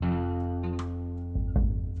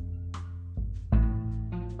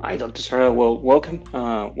Hi, Dr. Sarah. Well,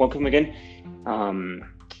 welcome again. Um,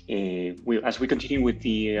 as we continue with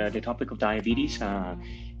the topic of diabetes, I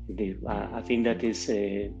think that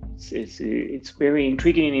it's very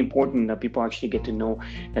intriguing and important that people actually get to know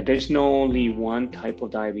that there's not only one type of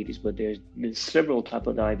diabetes, but there's several type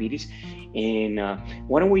of diabetes. And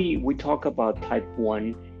why don't we talk about type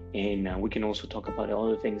one, and we can also talk about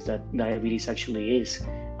other things that diabetes actually is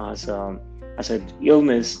as as an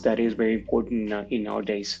illness that is very important in our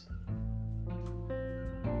days.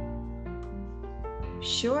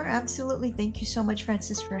 Sure, absolutely. Thank you so much,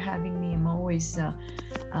 Francis, for having me. I'm always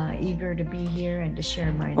eager to be here and to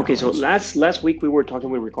share my Okay, so knowledge. last week we were talking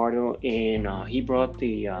with Ricardo, and he brought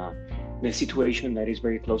the situation that is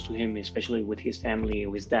very close to him, especially with his family,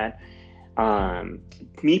 with dad. Um,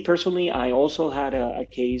 Me personally, I also had a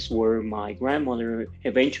case where my grandmother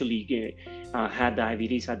eventually had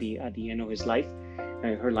diabetes at the end of his life,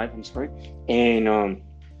 her life. I'm sorry, and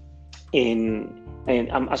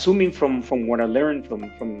and I'm assuming from what I learned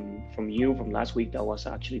from you from last week that was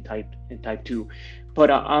actually type two, but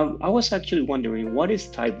I was actually wondering what is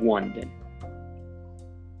type one then?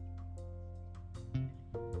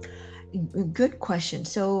 Good question.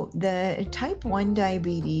 So, the type 1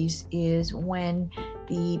 diabetes is when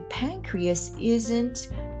the pancreas isn't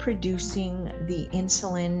producing the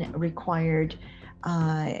insulin required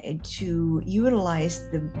to utilize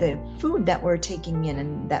the food that we're taking in,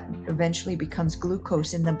 and that eventually becomes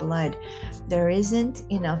glucose in the blood. There isn't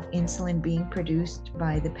enough insulin being produced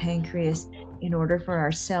by the pancreas in order for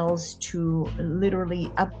our cells to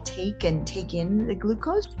literally uptake and take in the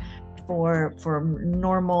glucose for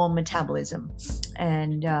normal metabolism.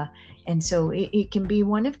 And uh, and so it can be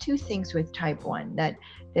one of two things with type 1, that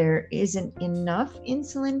there isn't enough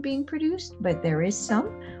insulin being produced, but there is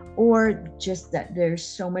some, or just that there's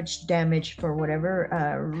so much damage for whatever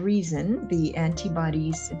reason. The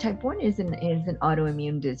antibodies, type 1 is an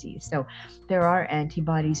autoimmune disease, so there are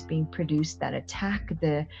antibodies being produced that attack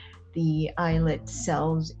the islet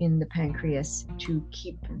cells in the pancreas to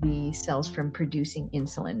keep the cells from producing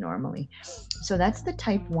insulin normally. So that's the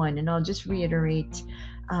type 1. And I'll just reiterate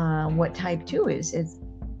what type 2 is.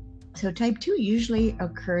 So type 2 usually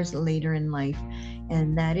occurs later in life,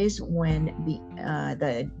 and that is when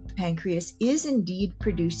the pancreas is indeed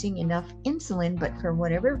producing enough insulin, but for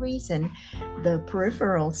whatever reason, the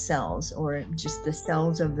peripheral cells, or just the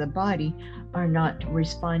cells of the body, are not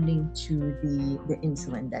responding to the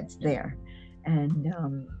insulin that's there.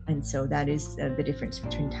 And so that is the difference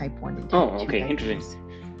between type 1 and type Oh, 2 okay, interesting. diabetes.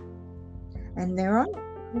 And there are,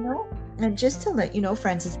 you know, and just to let you know,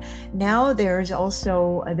 Francis, now there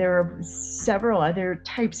are several other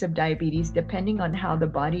types of diabetes depending on how the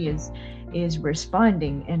body is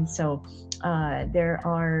responding. And so there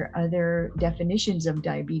are other definitions of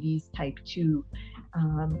diabetes type 2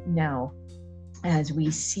 now, as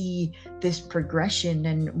we see this progression,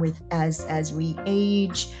 and with as we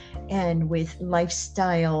age, and with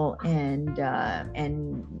lifestyle and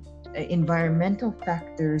environmental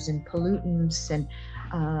factors and pollutants and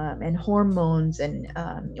hormones, and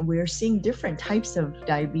we're seeing different types of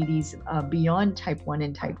diabetes beyond type 1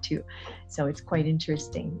 and type 2. So it's quite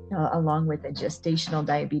interesting, along with the gestational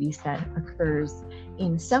diabetes that occurs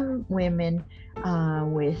in some women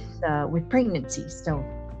with pregnancy. So,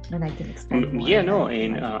 and I can expand more Yeah, on that no, if you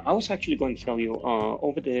and like. I was actually going to tell you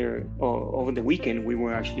over the weekend we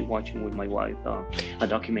were actually watching with my wife a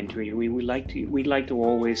documentary. We like to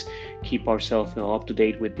always keep ourselves up to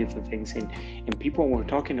date with different things, and people were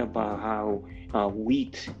talking about how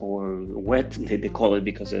wheat or wet they call it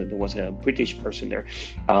because there was a British person there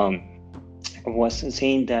um, was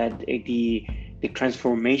saying that the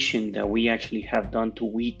transformation that we actually have done to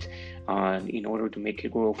wheat in order to make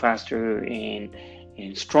it grow faster and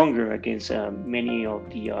stronger against many of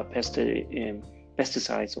the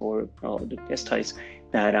pesticides or the pesticides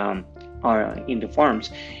that are in the farms,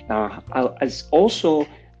 as also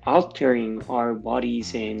altering our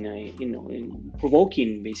bodies and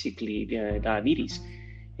provoking basically diabetes.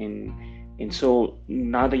 and and so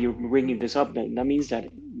now that you're bringing this up, that means that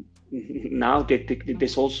now that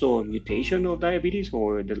there's also a mutation of diabetes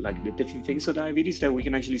or like the different things of diabetes that we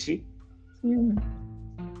can actually see. Mm.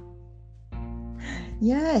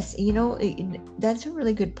 Yes, that's a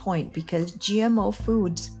really good point, because GMO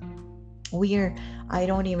foods, we're I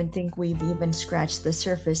don't even think we've even scratched the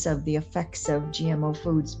surface of the effects of GMO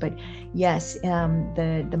foods. But yes,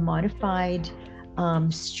 the modified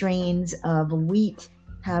strains of wheat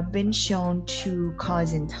have been shown to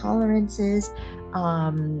cause intolerances,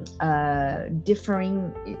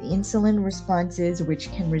 differing insulin responses,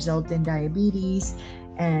 which can result in diabetes,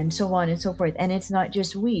 and so on and so forth. And it's not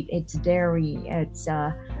just wheat; it's dairy, it's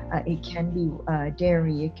It can be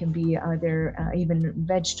dairy, it can be other, even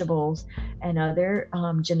vegetables and other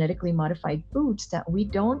genetically modified foods that we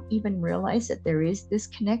don't even realize that there is this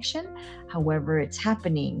connection. However, it's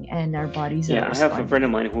happening and our bodies are Yeah, I have a friend of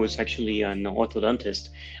responding. mine who is actually an orthodontist.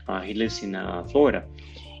 He lives in Florida,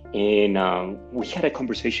 and we had a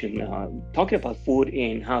conversation talking about food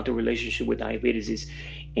and how the relationship with diabetes is.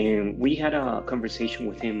 And we had a conversation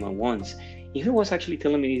with him once. He was actually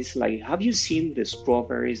telling me, he's like, "Have you seen the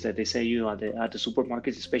strawberries that they sell you at the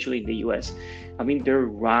supermarkets, especially in the U.S.? I mean, they're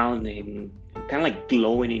round and kind of like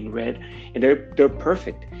glowing in red, and they're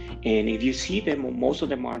perfect. And if you see them, most of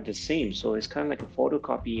them are the same. So it's kind of like a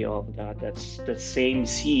photocopy of that. That's the same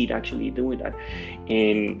seed actually doing that,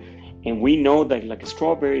 and." And we know that like a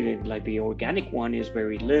strawberry, like the organic one is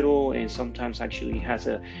very little and sometimes actually has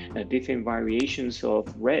a different variations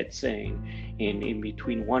of reds and in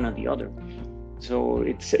between one and the other. So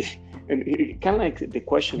it's and it, kind of like the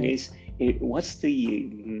question is, what's the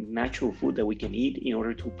natural food that we can eat in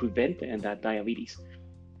order to prevent that diabetes?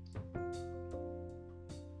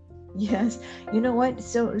 Yes, you know what?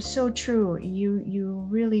 So true. You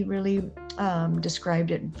really described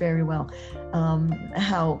it very well.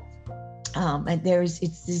 How and there's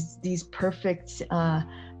it's these perfect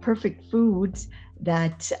foods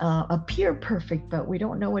that appear perfect, but we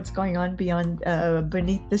don't know what's going on beyond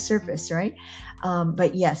beneath the surface, right?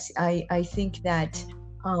 But yes, I think that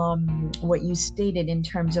what you stated in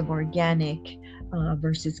terms of organic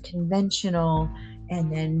versus conventional, and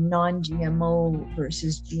then non-GMO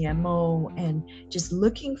versus GMO, and just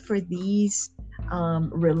looking for these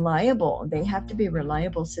reliable. They have to be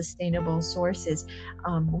reliable, sustainable sources.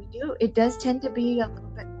 It does tend to be a little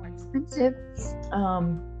bit more expensive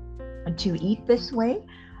um, to eat this way.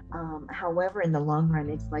 However, in the long run,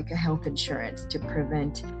 it's like a health insurance to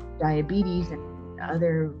prevent diabetes and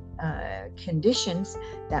other conditions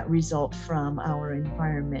that result from our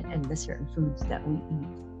environment and the certain foods that we eat,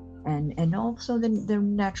 and also the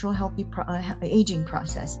natural healthy aging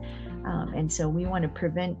process. And so we want to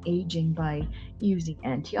prevent aging by using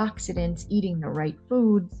antioxidants, eating the right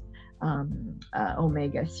foods,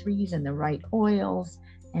 omega 3s and the right oils,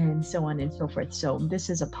 and so on and so forth. So this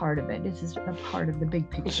is a part of it. This is a part of the big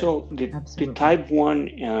picture. So the Absolutely. type one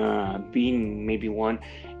being maybe one,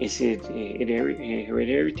 is it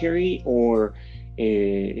hereditary or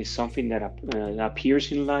is something that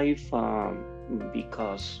appears in life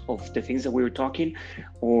because of the things that we were talking,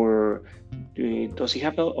 or does it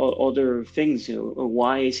have other things? Or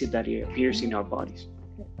why is it that it appears in our bodies?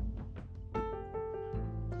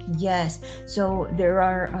 Yes. So there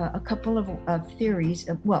are a couple of theories.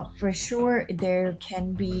 Well, for sure, there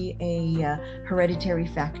can be a hereditary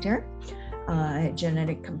factor,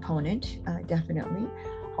 genetic component, definitely.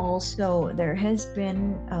 Also, there has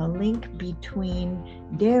been a link between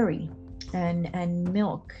dairy and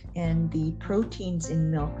milk and the proteins in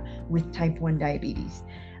milk with type 1 diabetes,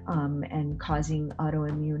 and causing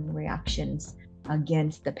autoimmune reactions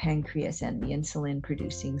against the pancreas and the insulin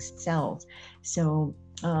producing cells. So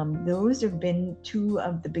those have been two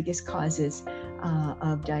of the biggest causes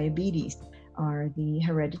of diabetes, are the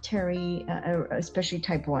hereditary, especially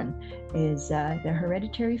type 1, is the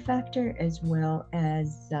hereditary factor, as well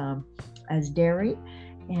as dairy,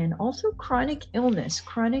 and also chronic illness.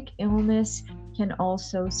 Chronic illness can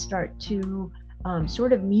also start to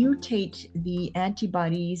sort of mutate the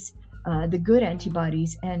antibodies, the good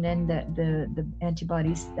antibodies, and then the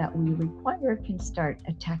antibodies that we require can start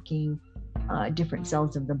attacking different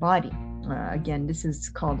cells of the body. Again, this is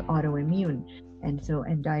called autoimmune, and so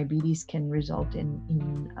diabetes can result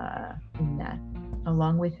in that,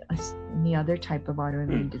 along with any other type of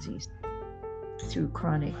autoimmune Hmm. disease through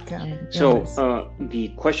chronic So illness. the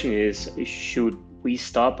question is, should we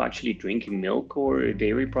stop actually drinking milk or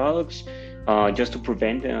dairy products just to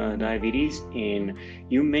prevent diabetes? And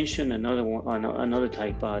you mentioned another one, another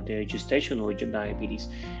type, the gestational diabetes.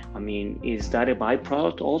 I mean, is that a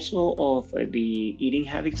byproduct also of the eating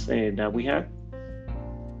habits that we have?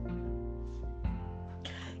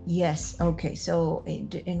 Yes. Okay. So,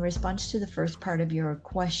 in response to the first part of your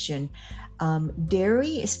question,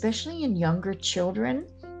 dairy, especially in younger children,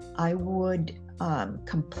 I would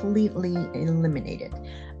completely eliminate it,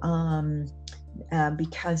 um,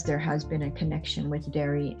 because there has been a connection with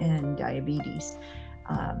dairy and diabetes.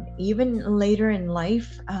 Even later in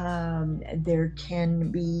life, there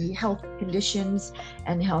can be health conditions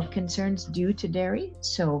and health concerns due to dairy.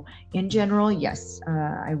 So, in general, yes,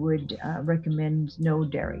 I would recommend no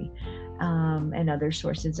dairy, and other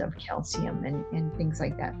sources of calcium and things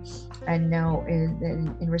like that. And now,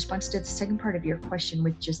 in response to the second part of your question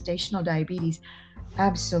with gestational diabetes,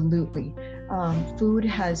 Absolutely. Food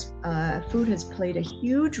has played a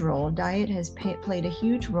huge role. Diet has played a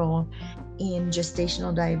huge role in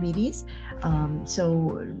gestational diabetes.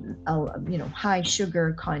 High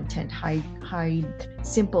sugar content, high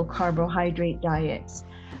simple carbohydrate diets,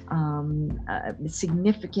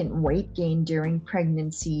 significant weight gain during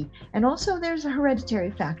pregnancy, and also there's a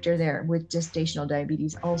hereditary factor there with gestational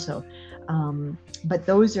diabetes also. But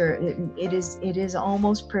those are it is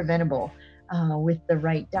almost preventable with the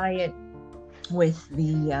right diet, with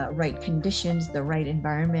the right conditions, the right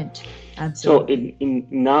environment. So Absolutely. yeah,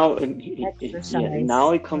 now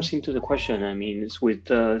Exercise. it comes into the question. I mean, it's with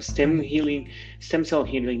the Right. Stem Cell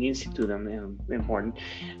Healing Institute. Important.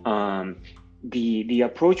 Um, the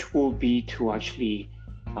approach will be to actually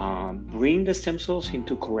bring the stem cells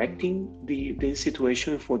into correcting the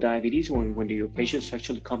situation for diabetes when your patients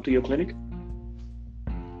actually come to your clinic.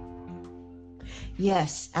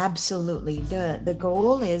 Yes, absolutely. The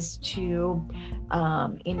goal is to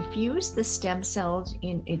infuse the stem cells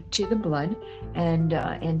into the blood and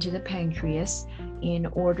to the pancreas in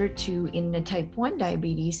order to, in the type 1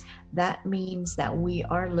 diabetes, that means that we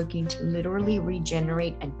are looking to literally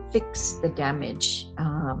regenerate and fix the damage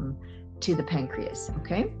to the pancreas.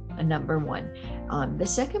 Okay, number one. The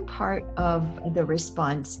second part of the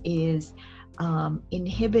response is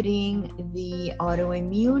inhibiting the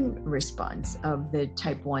autoimmune response of the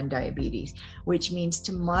type 1 diabetes, which means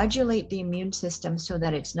to modulate the immune system so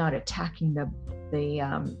that it's not attacking the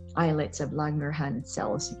islets of Langerhans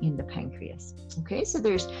cells in the pancreas. Okay, so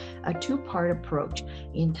there's a two-part approach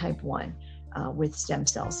in type 1 with stem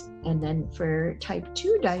cells. And then for type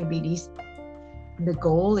 2 diabetes, the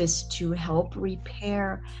goal is to help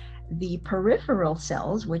repair the peripheral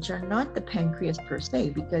cells, which are not the pancreas per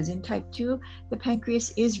se, because in type 2, the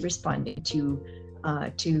pancreas is responding to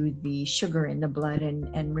the sugar in the blood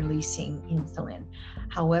and releasing insulin.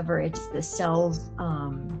 However, it's the cells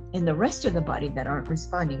in the rest of the body that aren't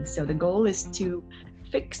responding. So the goal is to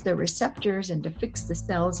fix the receptors and to fix the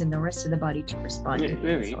cells in the rest of the body to respond to the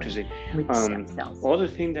Very insulin interesting. with stem cells. Other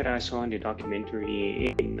thing that I saw in the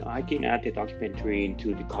documentary, and I can add the documentary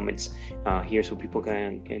into the comments here so people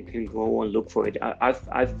can go and look for it.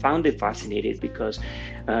 I found it fascinating because,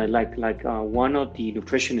 one of the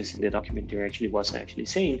nutritionists in the documentary actually was actually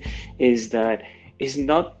saying, is that it's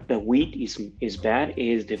not the wheat is bad,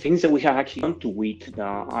 is the things that we have actually done to wheat that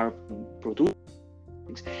are produced.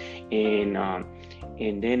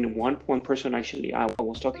 And then one person actually, I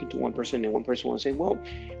was talking to one person, and one person was saying, well,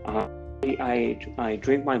 uh, I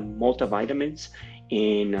drink my multivitamins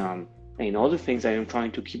and all the things that I'm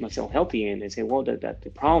trying to keep myself healthy. And they say, well, that the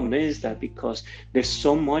problem is that because there's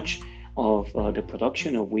so much of the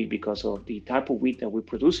production of wheat, because of the type of wheat that we're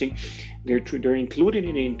producing, they're including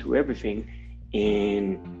it into everything,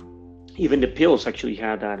 and even the pills actually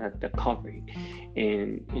have that covering.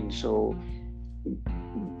 And so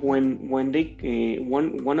when they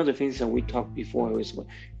one of the things that we talked before is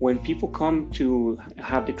when people come to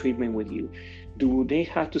have the treatment with you, do they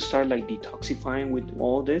have to start like detoxifying with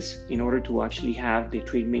all this in order to actually have the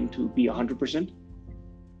treatment to be 100%?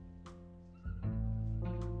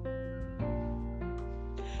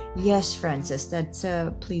 Yes, Francis, that's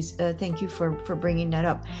please thank you for bringing that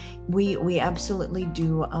up. We absolutely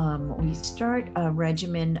do. We start a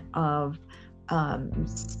regimen of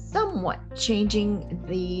somewhat changing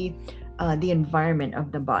the environment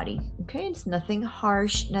of the body. Okay, it's nothing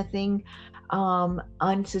harsh, nothing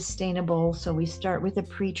unsustainable. So we start with a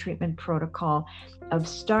pre-treatment protocol of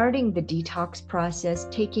starting the detox process,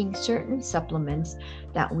 taking certain supplements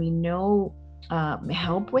that we know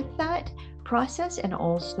help with that process and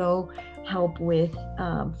also help with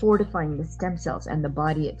fortifying the stem cells and the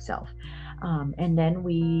body itself. And then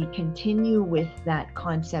we continue with that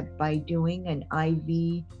concept by doing an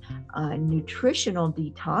IV nutritional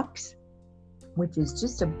detox, which is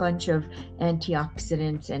just a bunch of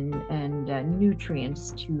antioxidants and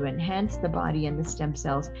nutrients to enhance the body and the stem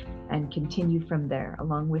cells, and continue from there,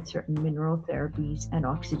 along with certain mineral therapies and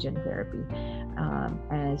oxygen therapy,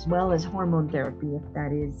 as well as hormone therapy if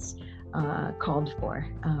that is called for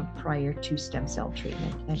prior to stem cell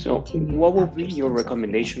treatment, and So continue what will be after your stem cell treatment.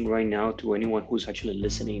 recommendation right now to anyone who's actually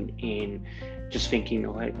listening and just thinking,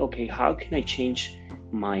 okay, how can I change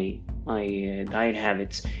my diet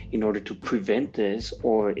habits in order to prevent this?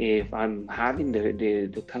 Or if I'm having the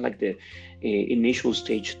kind of like the initial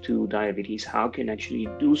stage 2 diabetes, how can I actually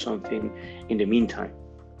do something in the meantime?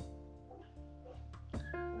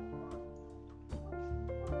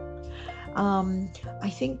 I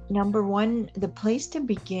think number one, the place to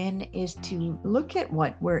begin is to look at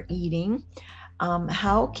what we're eating.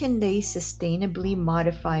 how can they sustainably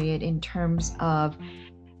modify it in terms of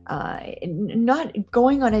not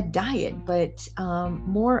going on a diet, but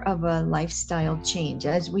more of a lifestyle change.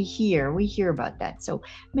 As we hear about that. So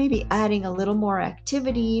maybe adding a little more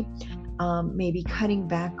activity, maybe cutting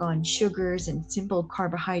back on sugars and simple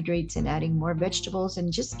carbohydrates and adding more vegetables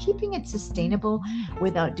and just keeping it sustainable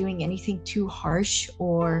without doing anything too harsh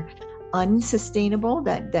or unsustainable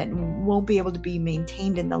that won't be able to be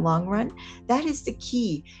maintained in the long run. That is the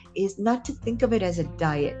key, is not to think of it as a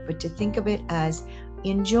diet, but to think of it as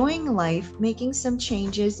enjoying life, making some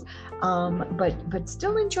changes, but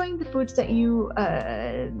still enjoying the foods that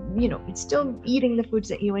still eating the foods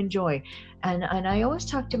that you enjoy. And I always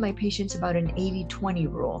talk to my patients about an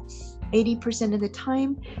 80-20 rule. 80% of the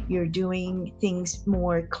time you're doing things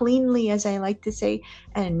more cleanly, as I like to say,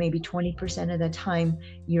 and maybe 20% of the time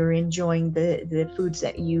you're enjoying the foods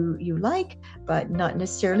that you like, but not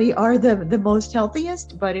necessarily are the most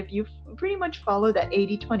healthiest. But if you pretty much follow that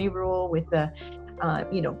 80-20 rule with the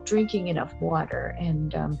drinking enough water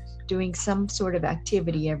and doing some sort of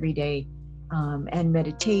activity every day, and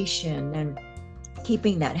meditation and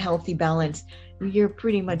keeping that healthy balance, you're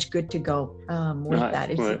pretty much good to go with that.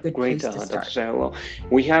 It's a good Great, place to Dr. start. Sarah. Well,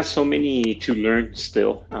 we have so many to learn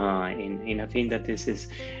still, and I think that this is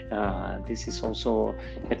also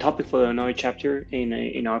a topic for another chapter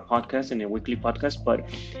in our podcast, in a weekly podcast. But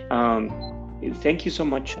thank you so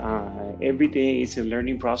much. Every day is a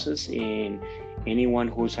learning process, and anyone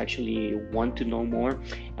who's actually want to know more,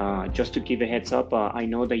 just to give a heads up, I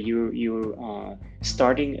know that you're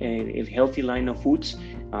starting a healthy line of foods.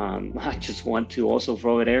 I just want to also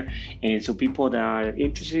throw it there, and so people that are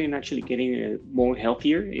interested in actually getting more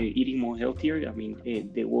healthier, eating more healthier, I mean,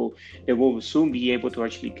 they will soon be able to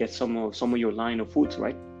actually get some of your line of foods,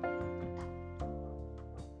 right?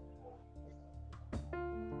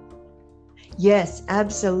 Yes,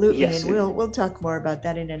 absolutely, Yes. and we'll talk more about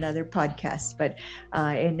that in another podcast. But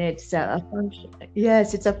and it's a function.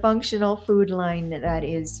 Yes, it's a functional food line that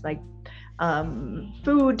is like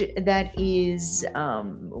food that is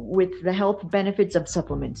with the health benefits of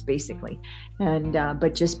supplements, basically, and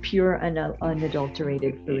but just pure and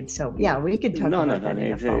unadulterated food. So yeah, we could talk No, no, about no. that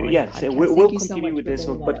in a following Yes, podcast. we'll Thank you so continue much with for this.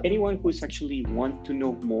 bringing that But up. anyone who's actually want to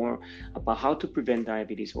know more about how to prevent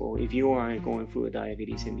diabetes, or if you are going through a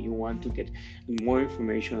diabetes and you want to get more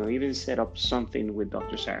information, or even set up something with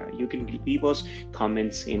Dr. Sarah, you can leave us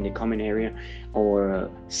comments in the comment area, or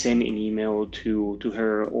send an email to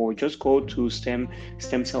her, or just go to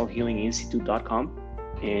stemcellhealinginstitute.com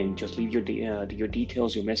and just leave your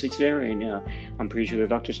details, your message there, and I'm pretty sure the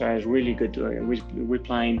Dr. Sarah is really good to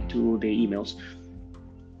replying to the emails.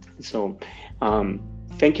 So,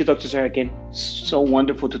 thank you, Dr. Sarah, again. So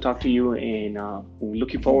wonderful to talk to you, and we're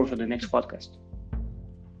looking forward for the next podcast.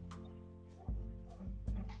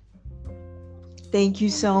 Thank you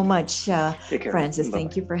so much, Take care. Francis. Bye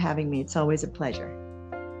Thank bye. you for having me. It's always a pleasure.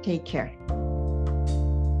 Take care.